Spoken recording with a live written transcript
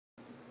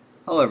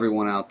Hello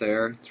everyone out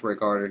there, it's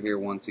Rick Arter here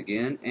once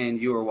again, and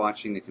you are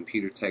watching the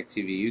Computer Tech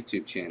TV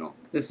YouTube channel.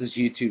 This is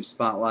YouTube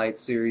Spotlight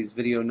Series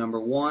video number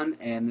 1,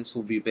 and this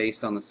will be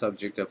based on the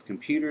subject of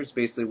computers.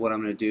 Basically what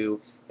I'm going to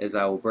do is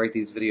I will break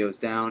these videos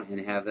down and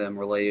have them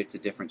related to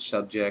different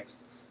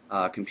subjects,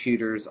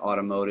 computers,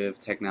 automotive,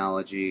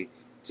 technology,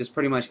 just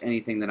pretty much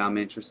anything that I'm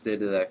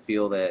interested in that I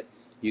feel that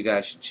you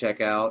guys should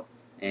check out,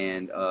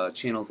 and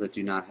channels that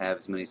do not have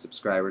as many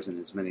subscribers and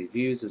as many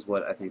views is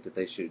what I think that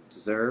they should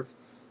deserve.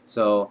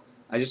 So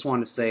I just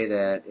want to say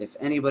that if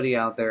anybody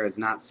out there has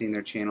not seen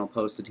their channel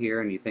posted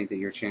here and you think that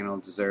your channel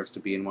deserves to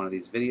be in one of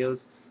these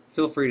videos,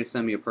 feel free to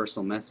send me a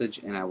personal message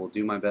and I will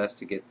do my best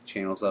to get the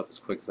channels up as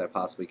quick as I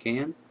possibly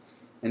can.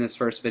 In this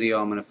first video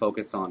I'm going to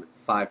focus on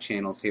 5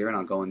 channels here, and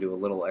I'll go into a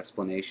little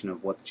explanation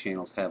of what the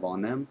channels have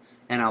on them,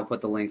 and I'll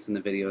put the links in the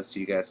video so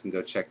you guys can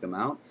go check them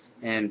out,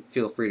 and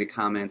feel free to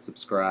comment,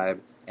 subscribe,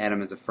 add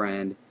them as a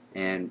friend,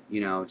 and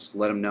just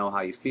let them know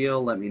how you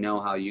feel. Let me know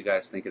how you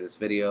guys think of this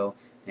video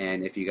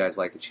and if you guys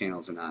like the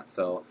channels or not.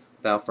 So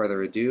without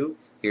further ado,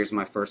 here's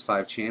my first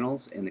 5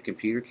 channels in the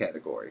computer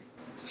category.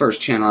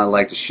 First channel I'd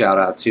like to shout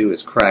out to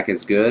is Crack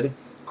is Good.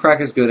 Crack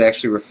is Good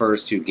actually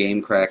refers to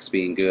game cracks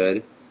being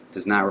good,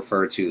 does not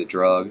refer to the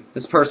drug.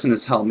 This person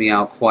has helped me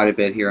out quite a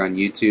bit here on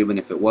YouTube, and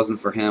if it wasn't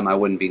for him I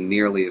wouldn't be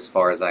nearly as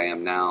far as I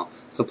am now.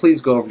 So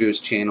please go over to his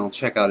channel,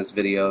 check out his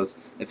videos.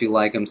 If you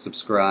like him,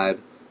 subscribe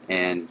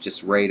and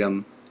just rate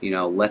him.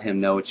 Let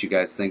him know what you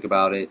guys think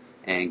about it,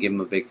 and give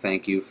him a big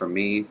thank you from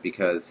me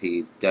because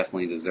he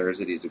definitely deserves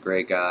it. He's a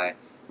great guy,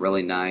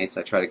 really nice.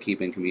 I try to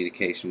keep in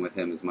communication with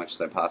him as much as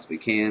I possibly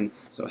can.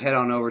 So head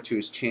on over to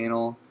his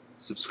channel,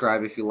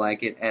 subscribe if you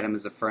like it, add him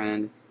as a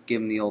friend,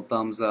 give him the old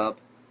thumbs up,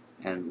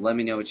 and let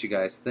me know what you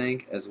guys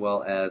think, as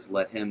well as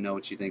let him know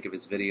what you think of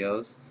his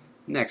videos.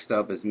 Next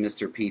up is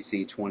Mr.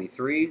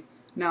 PC23.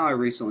 Now I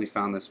recently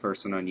found this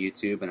person on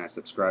YouTube and I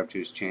subscribed to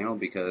his channel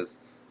because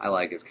I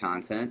like his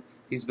content.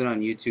 He's been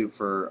on YouTube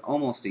for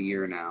almost a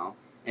year now,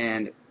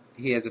 and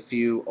he has a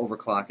few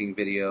overclocking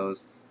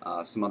videos,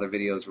 some other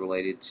videos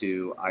related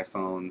to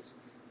iPhones,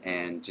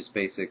 and just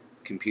basic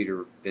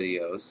computer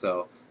videos.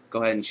 So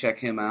go ahead and check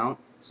him out,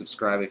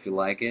 subscribe if you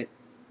like it,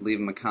 leave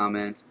him a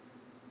comment,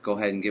 go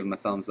ahead and give him a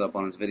thumbs up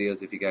on his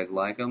videos if you guys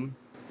like them.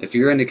 If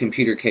you're into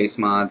computer case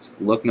mods,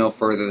 look no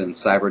further than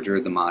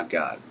Cyberdruid the Mod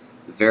God.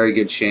 Very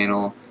good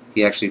channel.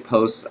 He actually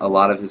posts a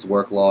lot of his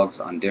work logs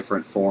on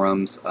different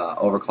forums,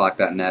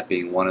 overclock.net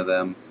being one of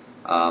them.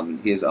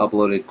 He has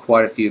uploaded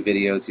quite a few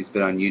videos. He's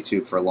been on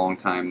YouTube for a long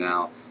time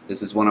now.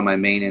 This is one of my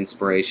main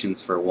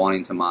inspirations for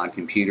wanting to mod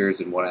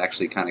computers, and what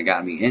actually kind of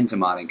got me into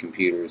modding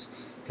computers,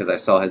 because I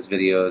saw his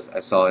videos, I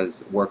saw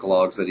his work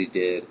logs that he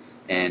did,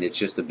 and it's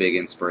just a big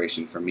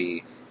inspiration for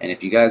me. And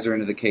if you guys are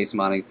into the case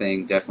modding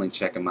thing, definitely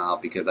check them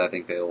out, because I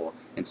think they will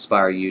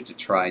inspire you to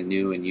try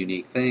new and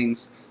unique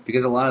things,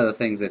 because a lot of the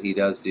things that he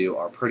does do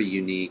are pretty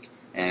unique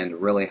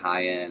and really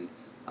high end.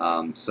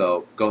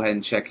 So go ahead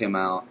and check him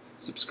out,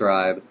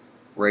 subscribe,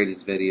 rate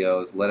his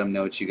videos, let him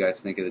know what you guys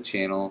think of the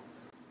channel.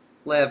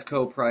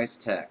 Lavco Price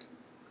Tech.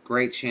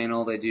 Great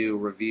channel. They do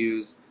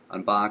reviews,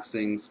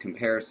 unboxings,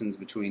 comparisons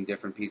between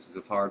different pieces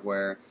of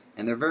hardware,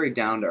 and they're very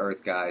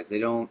down-to-earth guys. They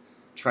don't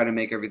try to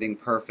make everything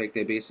perfect.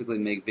 They basically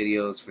make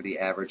videos for the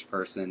average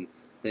person.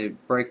 They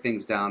break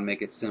things down,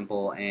 make it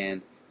simple,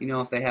 and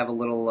if they have a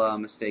little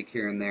mistake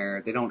here and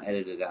there, they don't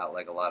edit it out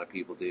like a lot of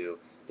people do.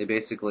 They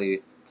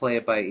basically play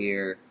it by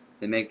ear.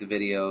 They make the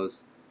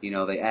videos.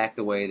 They act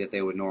the way that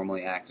they would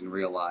normally act in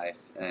real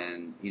life,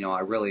 and I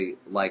really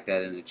like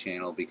that in a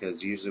channel,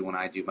 because usually when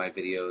I do my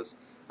videos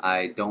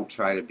I don't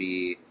try to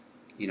be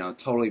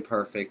totally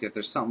perfect. If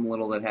there's something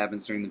little that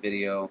happens during the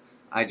video,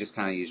 I just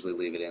kind of usually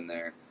leave it in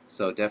there.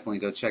 So definitely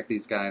go check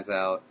these guys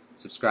out,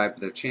 subscribe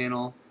to their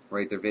channel,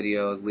 rate their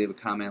videos, leave a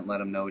comment, let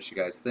them know what you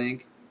guys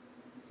think.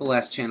 The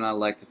last channel I'd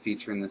like to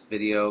feature in this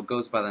video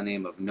goes by the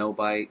name of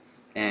NoBite,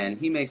 and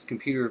he makes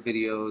computer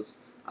videos,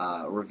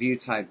 review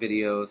type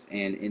videos,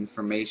 and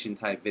information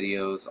type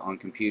videos on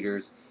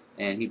computers,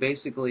 and he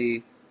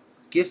basically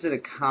gives it a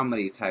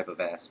comedy type of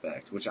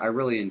aspect, which I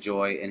really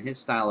enjoy, and his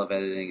style of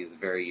editing is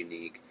very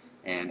unique,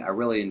 and I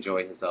really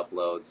enjoy his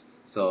uploads.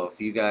 So if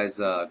you guys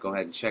go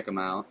ahead and check him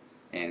out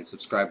and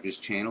subscribe to his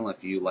channel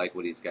if you like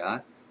what he's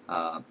got,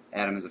 add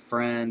him as a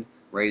friend,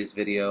 rate his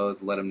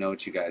videos, let him know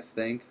what you guys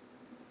think.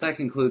 That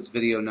concludes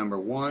video number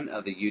 1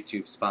 of the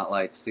YouTube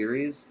Spotlight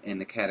series in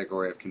the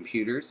category of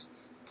computers.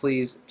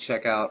 Please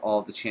check out all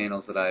of the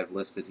channels that I have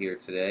listed here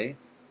today,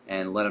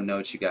 and let them know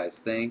what you guys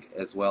think,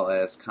 as well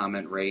as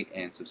comment, rate,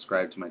 and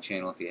subscribe to my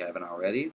channel if you haven't already.